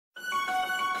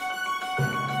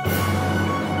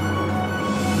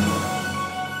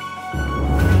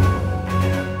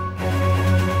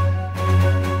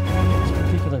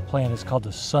plant is called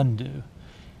the sundew,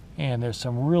 and there's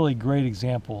some really great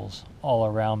examples all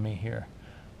around me here.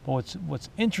 But what's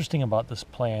interesting about this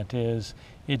plant is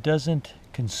it doesn't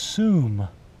consume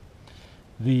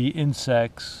the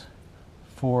insects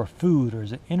for food or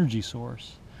as an energy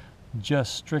source,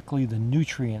 just strictly the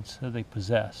nutrients that they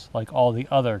possess, like all the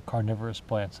other carnivorous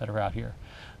plants that are out here.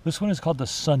 This one is called the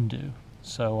sundew.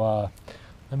 So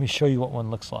let me show you what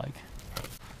one looks like.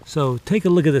 So take a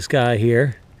look at this guy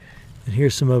here, and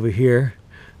here's some over here.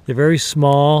 They're very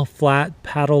small, flat,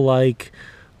 paddle-like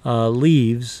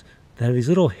leaves that have these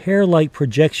little hair-like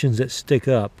projections that stick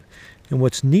up. And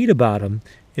what's neat about them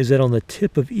is that on the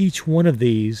tip of each one of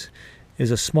these is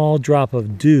a small drop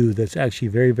of dew that's actually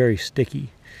very, very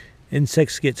sticky.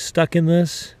 Insects get stuck in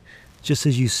this, just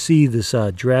as you see this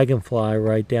dragonfly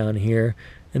right down here,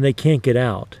 and they can't get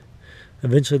out.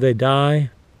 Eventually they die,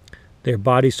 their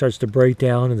body starts to break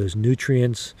down, and those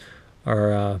nutrients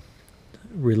are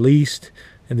released,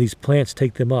 and these plants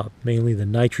take them up, mainly the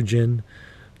nitrogen,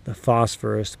 the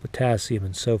phosphorus, the potassium,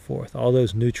 and so forth. All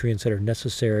those nutrients that are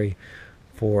necessary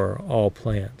for all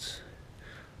plants.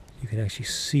 You can actually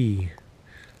see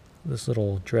this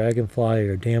little dragonfly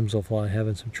or damselfly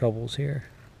having some troubles here.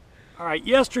 All right,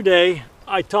 yesterday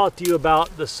I talked to you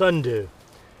about the sundew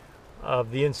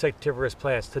of the insectivorous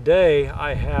plants. Today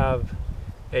I have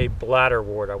a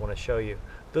bladderwort I want to show you.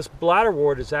 This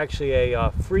bladderwort is actually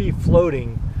a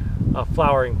free-floating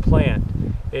flowering plant.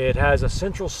 It has a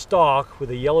central stalk with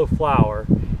a yellow flower,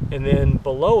 and then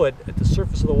below it, at the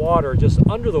surface of the water, just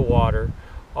under the water,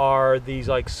 are these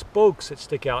like spokes that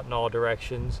stick out in all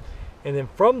directions, and then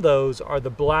from those are the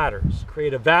bladders,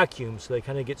 create a vacuum so they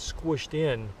kind of get squished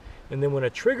in, and then when a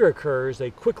trigger occurs, they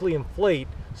quickly inflate,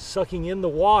 sucking in the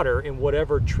water in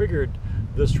whatever triggered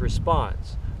this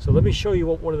response. So let me show you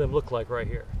what one of them look like right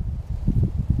here.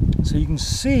 So you can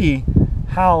see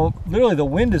how literally the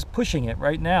wind is pushing it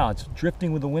right now. It's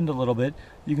drifting with the wind a little bit.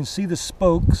 You can see the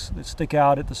spokes that stick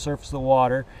out at the surface of the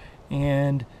water,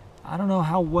 and I don't know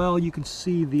how well you can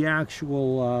see the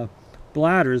actual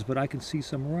bladders, but I can see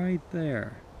some right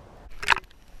there.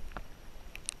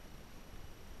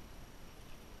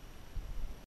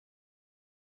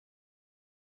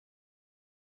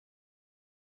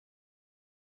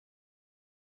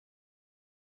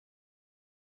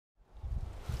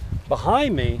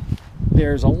 Behind me,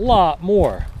 there's a lot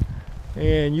more,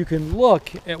 and you can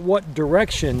look at what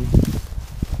direction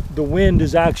the wind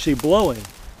is actually blowing,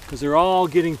 because they're all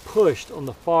getting pushed on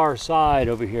the far side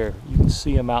over here. You can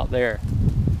see them out there.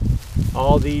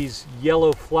 All these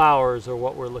yellow flowers are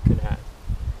what we're looking at.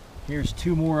 Here's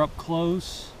two more up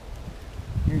close.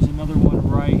 Here's another one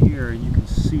right here, and you can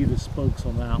see the spokes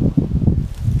on that one.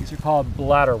 These are called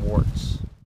bladderworts.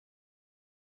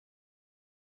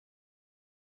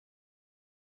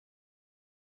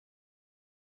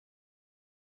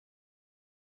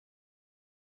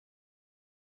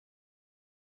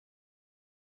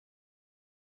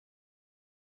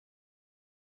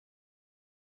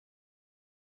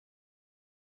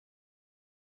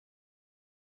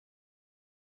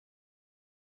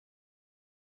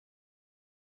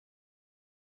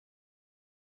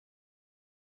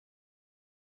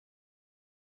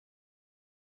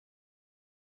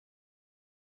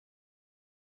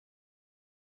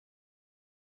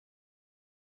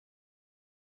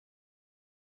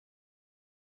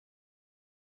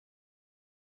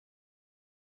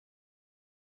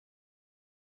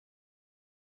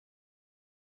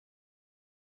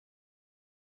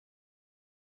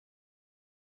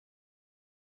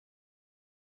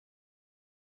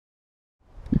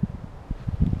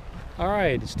 All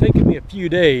right, it's taken me a few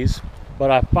days,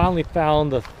 but I finally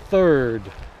found the third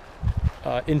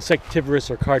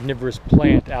insectivorous or carnivorous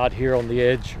plant out here on the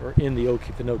edge or in the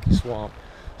Okefenokee Swamp.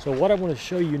 So what I want to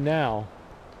show you now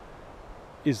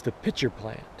is the pitcher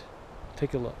plant.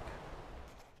 Take a look.